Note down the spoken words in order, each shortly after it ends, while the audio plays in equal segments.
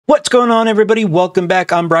What's going on, everybody? Welcome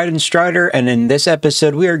back. I'm Bryden Strider, and in this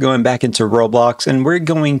episode, we are going back into Roblox, and we're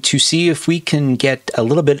going to see if we can get a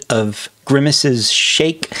little bit of Grimace's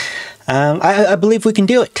shake. I believe we can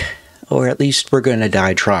do it, or at least we're going to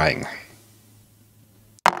die trying.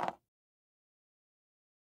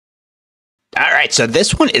 Alright, so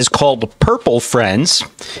this one is called Purple Friends,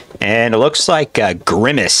 and it looks like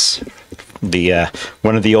Grimace, the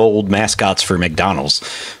one of the old mascots for McDonald's.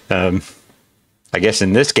 I guess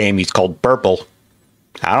in this game he's called Purple.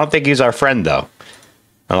 I don't think he's our friend, though.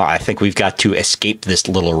 Well, I think we've got to escape this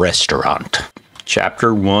little restaurant.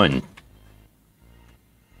 Chapter 1.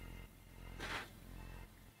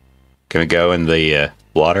 Can we go in the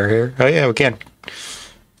water here? Oh yeah, we can.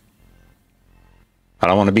 I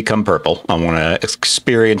don't want to become purple. I want to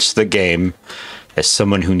experience the game as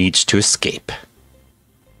someone who needs to escape.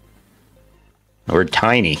 We're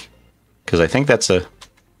tiny, because I think that's a...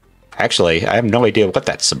 Actually, I have no idea what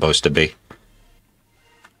that's supposed to be.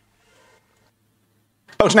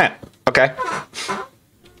 Oh, snap! Okay.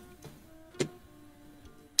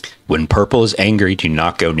 When Purple is angry, do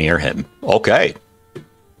not go near him. Okay.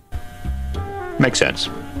 Makes sense.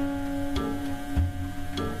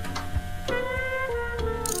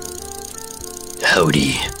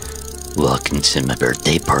 Howdy. Welcome to my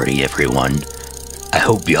birthday party, everyone. I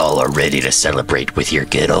hope y'all are ready to celebrate with your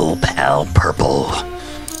good old pal, Purple.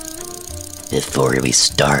 Before we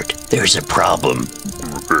start, there's a problem.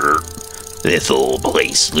 This old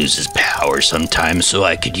place loses power sometimes, so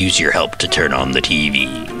I could use your help to turn on the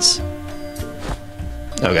TVs.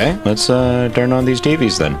 Okay, let's turn on these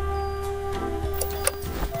TVs then.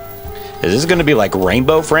 Is this going to be like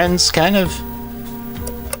Rainbow Friends, kind of?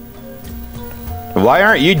 Why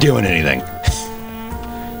aren't you doing anything?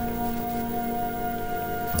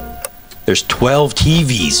 There's 12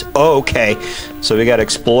 TVs. Oh, okay. So we got to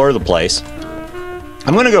explore the place.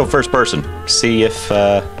 I'm going to go first person. See if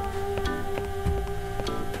that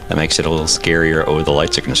makes it a little scarier. Oh, the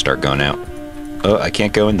lights are going to start going out. Oh, I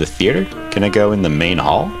can't go in the theater? Can I go in the main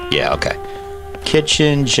hall? Yeah, okay.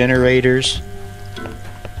 Kitchen, generators.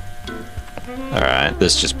 Alright,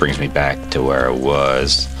 this just brings me back to where I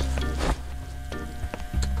was.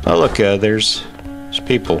 Oh, look, there's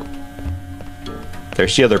people.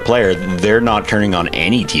 There's the other player. They're not turning on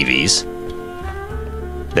any TVs.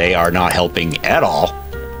 They are not helping at all.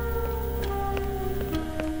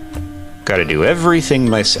 Gotta do everything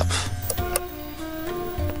myself.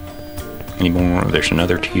 Any more? There's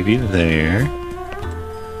another TV there.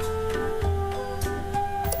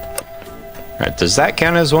 Alright, does that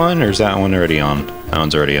count as one, or is that one already on? That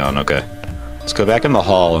one's already on, okay. Let's go back in the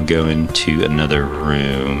hall and go into another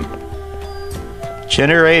room.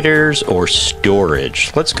 Generators or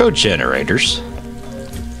storage? Let's go generators.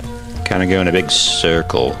 Kind of go in a big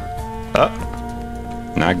circle.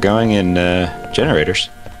 Oh, not going in generators.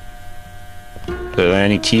 Is there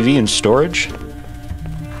any TV in storage?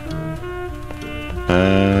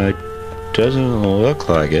 Doesn't look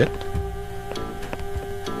like it.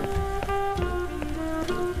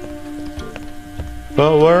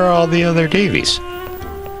 But where are all the other TVs?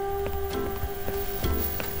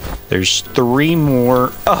 There's 3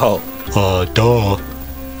 more. Oh, duh.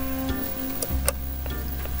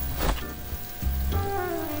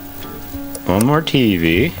 One more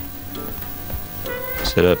TV.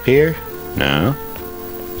 Is it up here? No.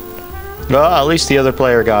 Well, at least the other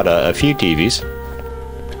player got a few TVs.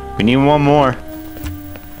 We need one more.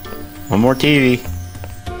 One more TV.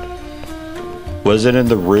 Was it in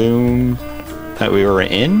the room that we were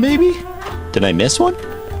in, maybe? Did I miss one?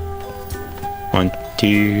 1,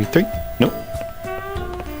 2, 3. Nope.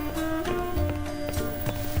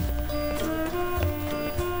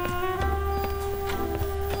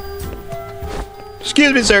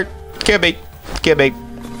 Excuse me, sir. Can't be. Can't be.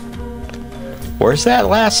 Where's that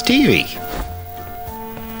last TV?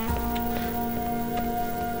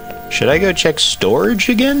 Should I go check storage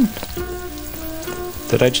again?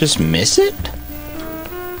 Did I just miss it?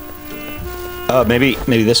 Oh, maybe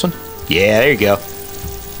this one? Yeah, there you go.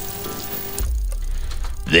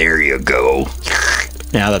 There you go.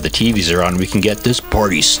 Now that the TVs are on, we can get this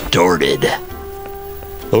party started.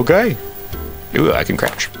 Okay. Ooh, I can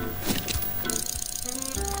crouch.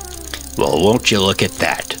 Well, won't you look at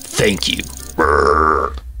that? Thank you.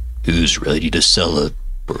 Brr. Who's ready to celebrate?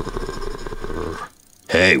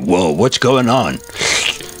 Hey, whoa, what's going on?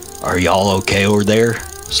 Are y'all okay over there?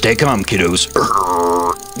 Stay calm, kiddos.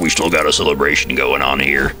 We still got a celebration going on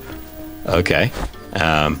here. Okay.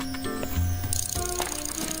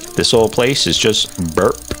 This whole place is just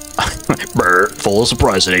burp. Burp, full of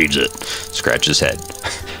surprise, ain't it? Scratch his head.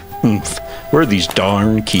 Where are these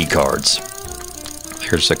darn key cards?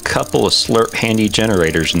 There's a couple of slurp handy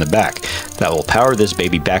generators in the back that will power this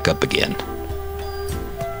baby back up again.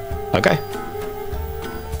 Okay.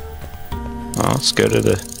 Well, let's go to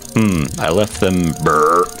the... I left them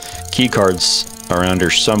key cards around here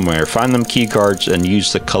somewhere. Find them key cards and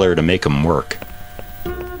use the color to make them work.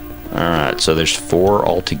 Alright, so there's 4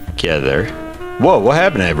 altogether. Whoa, what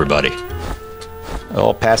happened to everybody?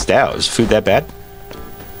 All passed out. Is food that bad?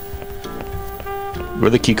 What do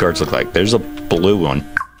the key cards look like? There's a blue one.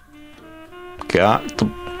 Got the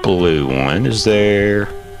blue one. Is there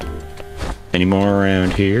any more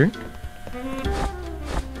around here?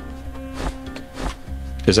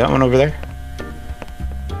 Is that one over there?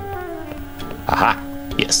 Aha!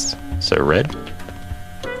 Yes. So red.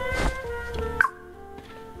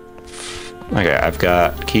 Okay, I've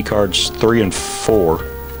got key cards 3 and 4.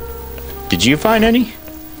 Did you find any?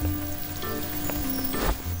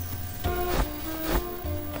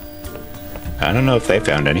 I don't know if they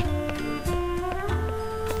found any.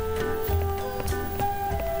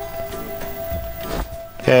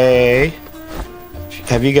 Hey,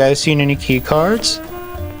 have you guys seen any key cards?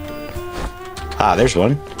 Ah, there's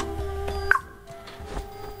one.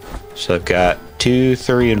 So I've got 2,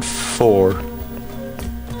 3, and 4.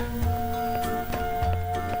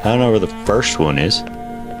 I don't know where the first one is.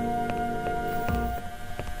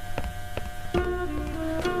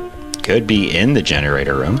 Could be in the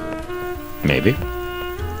generator room. Maybe.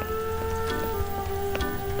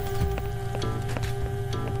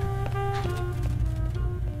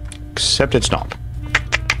 Except it's not.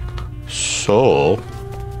 So,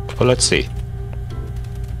 well, let's see.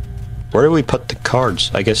 Where do we put the cards?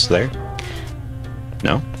 I guess there?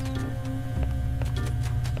 No?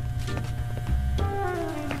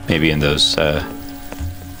 Maybe in those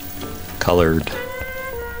colored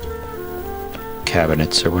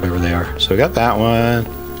cabinets or whatever they are. So we got that one.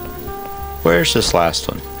 Where's this last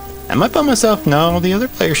one? Am I by myself? No, the other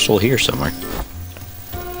player's still here somewhere.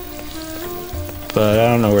 But I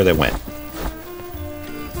don't know where they went.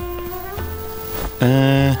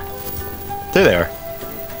 There they are.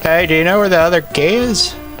 Hey, do you know where the other key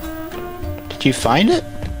is? Did you find it?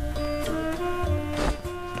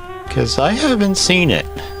 Because I haven't seen it.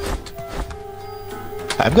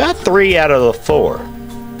 I've got 3 out of the 4.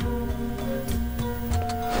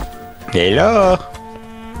 Hello?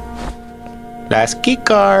 Last key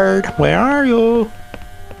card. Where are you?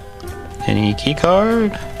 Any key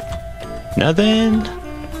card? Nothing?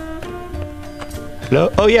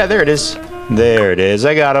 Hello? Oh yeah, there it is. There it is.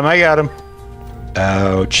 I got him. I got him.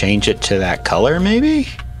 Oh, change it to that color maybe?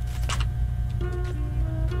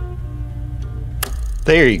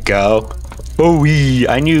 There you go. Oh,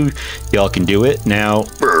 I knew y'all can do it. Now,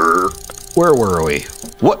 where were we?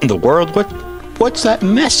 What in the world? What's that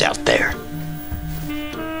mess out there?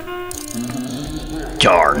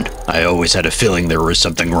 Darn, I always had a feeling there was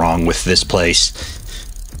something wrong with this place.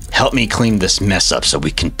 Help me clean this mess up so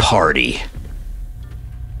we can party.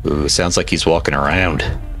 Ooh, sounds like he's walking around.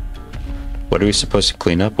 What are we supposed to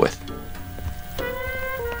clean up with?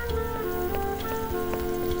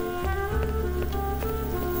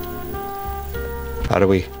 How do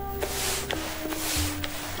we...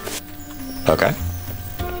 Okay.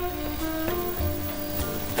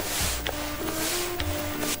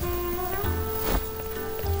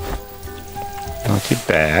 Not too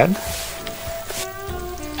bad.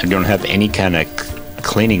 I don't have any kind of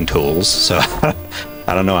cleaning tools, so I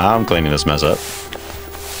don't know how I'm cleaning this mess up.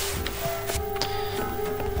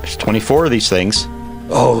 There's 24 of these things.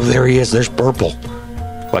 Oh, there he is. There's purple.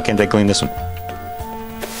 Why can't I clean this one?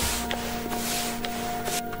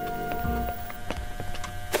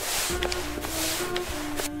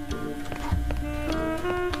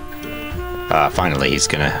 Finally, he's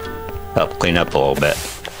gonna help clean up a little bit.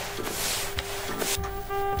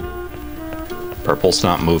 Purple's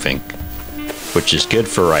not moving, which is good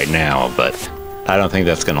for right now, but I don't think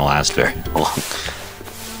that's gonna last very long.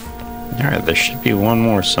 Alright, there should be one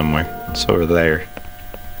more somewhere. It's over there.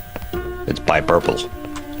 It's by purple.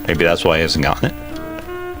 Maybe that's why he hasn't gotten it.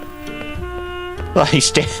 Well,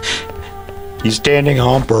 he's standing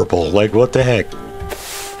on purple. Like, what the heck?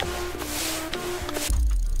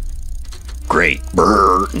 Great.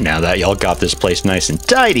 Brr. Now that y'all got this place nice and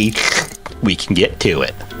tidy, we can get to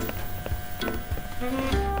it.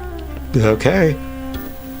 Okay.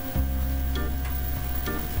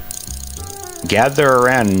 Gather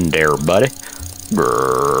around there, buddy.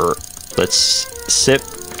 Brr. Let's sip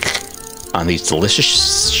on these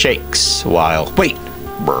delicious shakes while... Wait!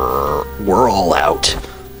 Brr. We're all out.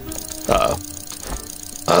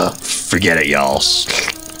 Forget it, y'all.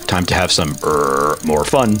 Time to have some more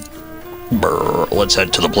fun. Brr. Let's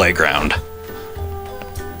head to the playground.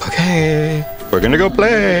 play. We're gonna go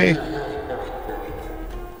play.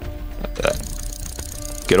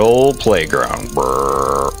 Good old playground.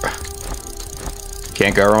 Brr.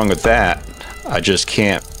 Can't go wrong with that. I just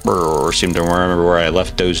can't seem to remember where I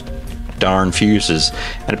left those darn fuses.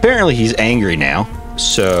 And apparently he's angry now.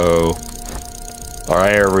 So, all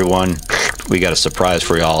right, everyone, we got a surprise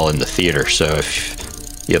for y'all in the theater. So if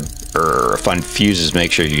you find fuses,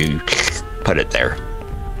 make sure you put it there.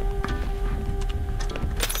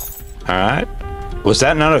 All right. Was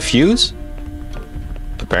that not a fuse?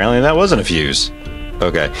 Apparently that wasn't a fuse.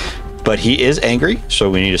 Okay. But he is angry, so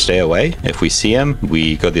we need to stay away. If we see him,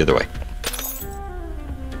 we go the other way.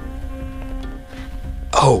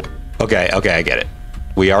 Oh, okay, I get it.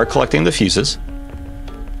 We are collecting the fuses.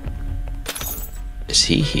 Is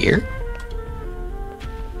he here?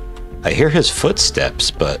 I hear his footsteps,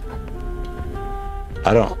 but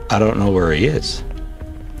I don't know where he is.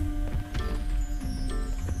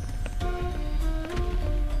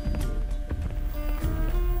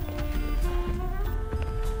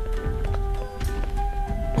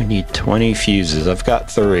 We need 20 fuses. I've got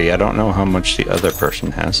 3. I don't know how much the other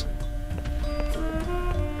person has.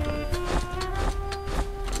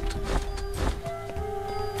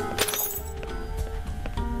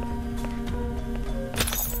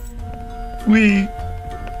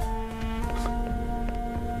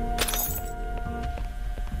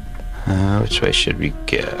 Which way should we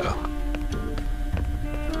go?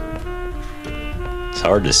 It's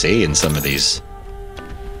hard to see in some of these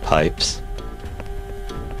pipes.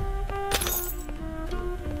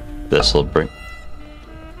 This'll bring...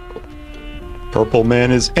 Purple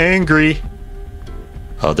Man is angry!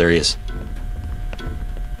 Oh, there he is.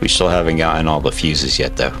 We still haven't gotten all the fuses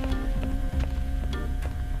yet, though.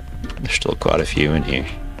 There's still quite a few in here.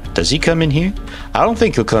 Does he come in here? I don't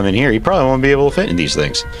think he'll come in here. He probably won't be able to fit in these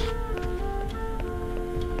things.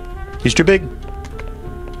 He's too big.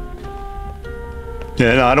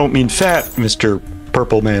 Yeah, no, I don't mean fat, Mr.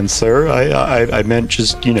 Purple Man, sir. I meant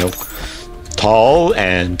just, you know, tall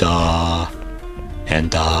and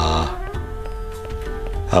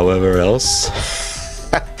however else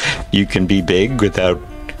you can be big without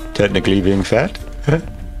technically being fat.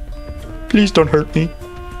 Please don't hurt me.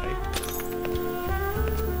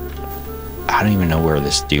 I don't even know where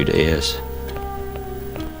this dude is.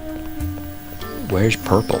 Where's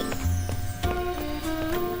Purple?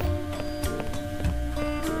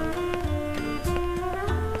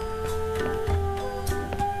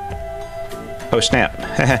 Oh, snap.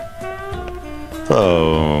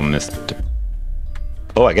 Hello, Mr.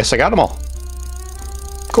 Oh, I guess I got them all.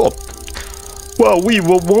 Cool. Well,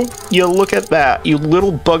 won't you look at that. You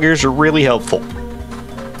little buggers are really helpful.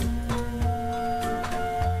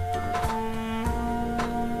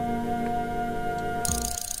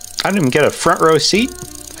 I didn't even get a front row seat.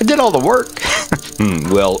 I did all the work.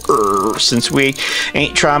 Well, since we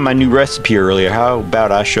ain't trying my new recipe earlier, how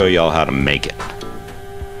about I show y'all how to make it?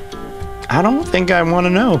 I don't think I want to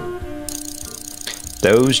know.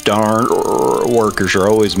 Those darn workers are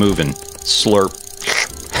always moving. Slurp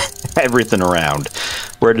everything around.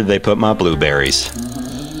 Where did they put my blueberries?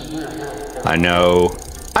 I know.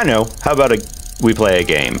 How about we play a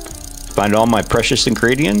game? Find all my precious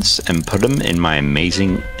ingredients and put them in my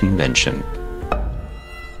amazing invention.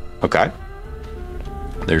 Okay.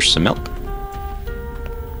 There's some milk.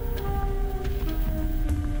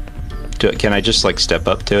 Can I just like step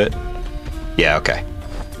up to it? Yeah, okay.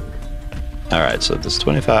 Alright, so this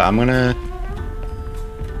 25, I'm gonna...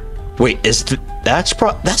 Wait,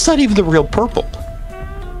 that's not even the real Purple.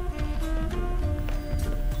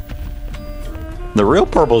 The real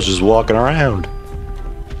Purple's just walking around.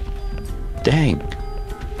 Dang.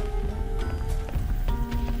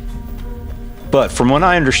 But from what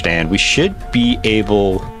I understand, we should be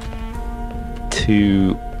able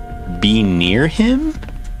to be near him.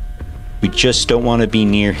 We just don't want to be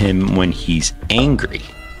near him when he's angry.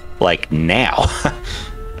 Like now.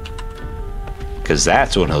 Because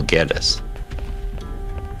that's when he'll get us.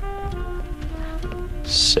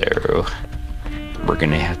 So, we're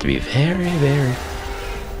going to have to be very, very...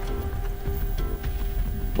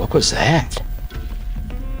 What was that?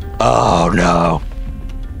 Oh, no.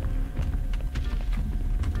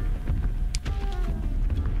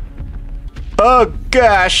 Oh,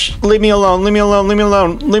 gosh. Leave me alone. Leave me alone. Leave me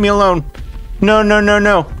alone. Leave me alone. No, no, no,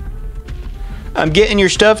 no. I'm getting your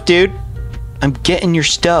stuff, dude. I'm getting your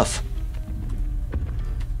stuff.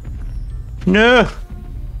 No.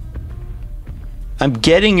 I'm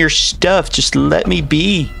getting your stuff. Just let me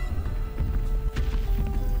be.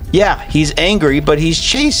 Yeah, he's angry, but he's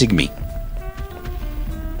chasing me.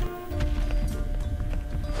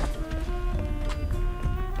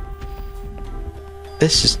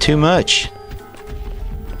 This is too much.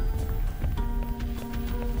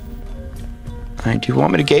 Do you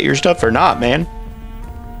want me to get your stuff or not, man?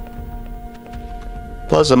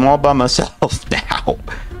 Plus, I'm all by myself now.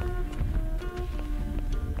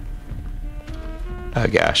 Oh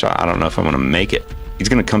gosh, I don't know if I'm gonna make it. He's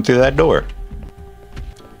gonna come through that door.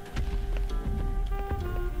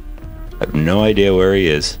 I have no idea where he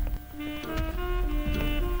is.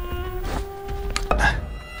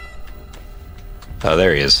 Oh,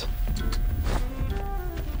 there he is.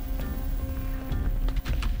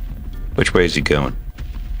 Which way is he going?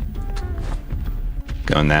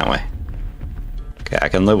 Going that way. Okay, I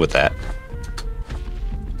can live with that.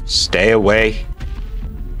 Stay away.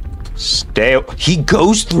 He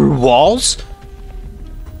goes through walls?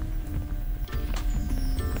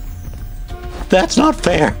 That's not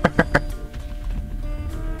fair.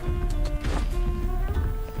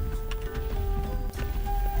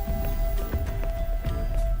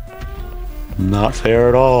 Not fair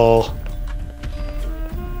at all.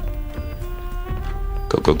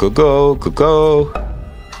 Go, go, go, go, go, go.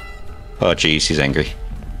 Oh, jeez, he's angry.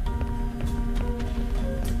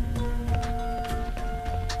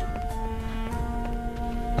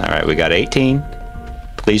 Alright, we got 18.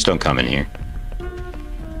 Please don't come in here.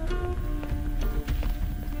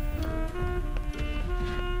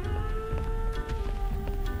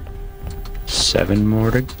 Seven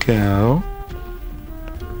more to go.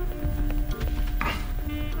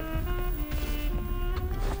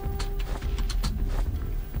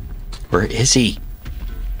 Where is he?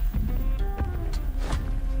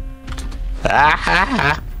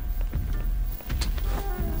 Ah!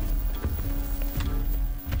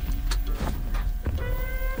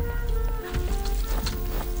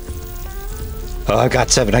 Oh, I got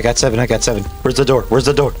seven. Where's the door?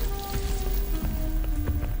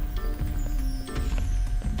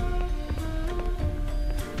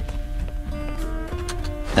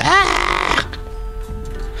 Ah!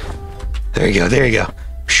 There you go.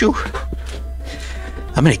 Shoo.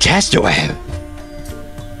 How many cats do I have?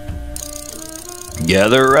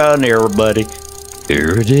 Gather around, everybody.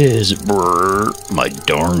 Here it is. Brr. My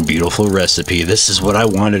darn beautiful recipe. This is what I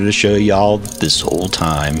wanted to show y'all this whole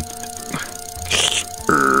time.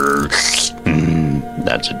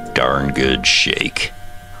 That's a darn good shake.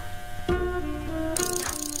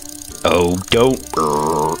 Oh, don't.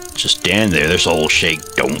 Just stand there. There's a whole shake.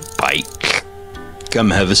 Don't bite.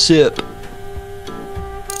 Come have a sip.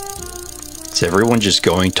 Is everyone just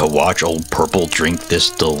going to watch old Purple drink this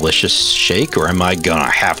delicious shake, or am I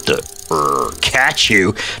gonna have to catch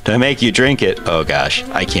you to make you drink it? Oh gosh,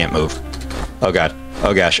 I can't move. Oh god,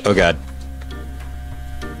 oh gosh, oh god.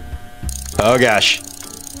 Oh gosh.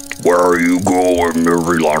 Where are you going?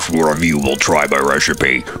 Every last one of you will try my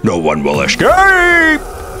recipe. No one will escape.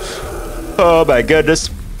 Oh my goodness.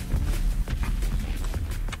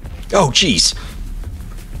 Oh jeez.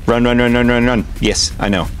 Run. Yes, I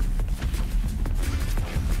know.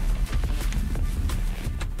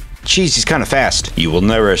 Jeez, he's kind of fast. You will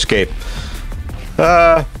never escape.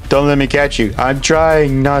 Don't let me catch you. I'm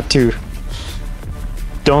trying not to.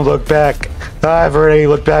 Don't look back. I've already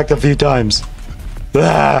looked back a few times.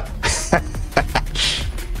 I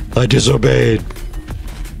disobeyed.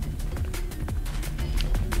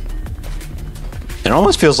 It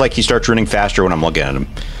almost feels like he starts running faster when I'm looking at him.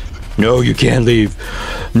 No, you can't leave.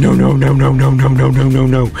 No.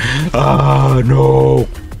 Ah, no.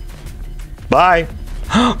 Bye.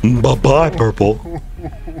 Bye-bye, Purple.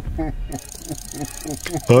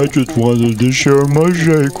 I just wanted to share my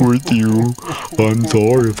shake with you. I'm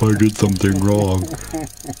sorry if I did something wrong.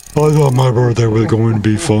 I thought my birthday was going to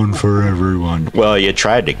be fun for everyone. Well, you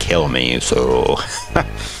tried to kill me, so...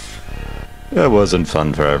 it wasn't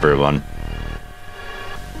fun for everyone.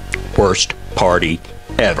 Worst party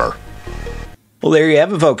ever. Well, there you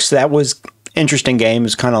have it, folks. That was interesting game.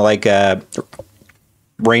 It's kind of like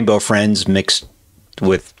Rainbow Friends mixed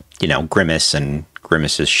with, you know, Grimace and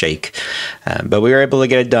Grimace's shake. But we were able to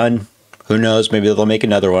get it done. Who knows? Maybe they'll make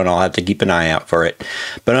another one. I'll have to keep an eye out for it.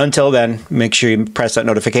 But until then, make sure you press that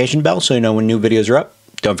notification bell so you know when new videos are up.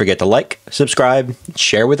 Don't forget to like, subscribe,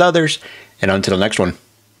 share with others. And until the next one,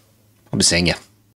 I'll be seeing you.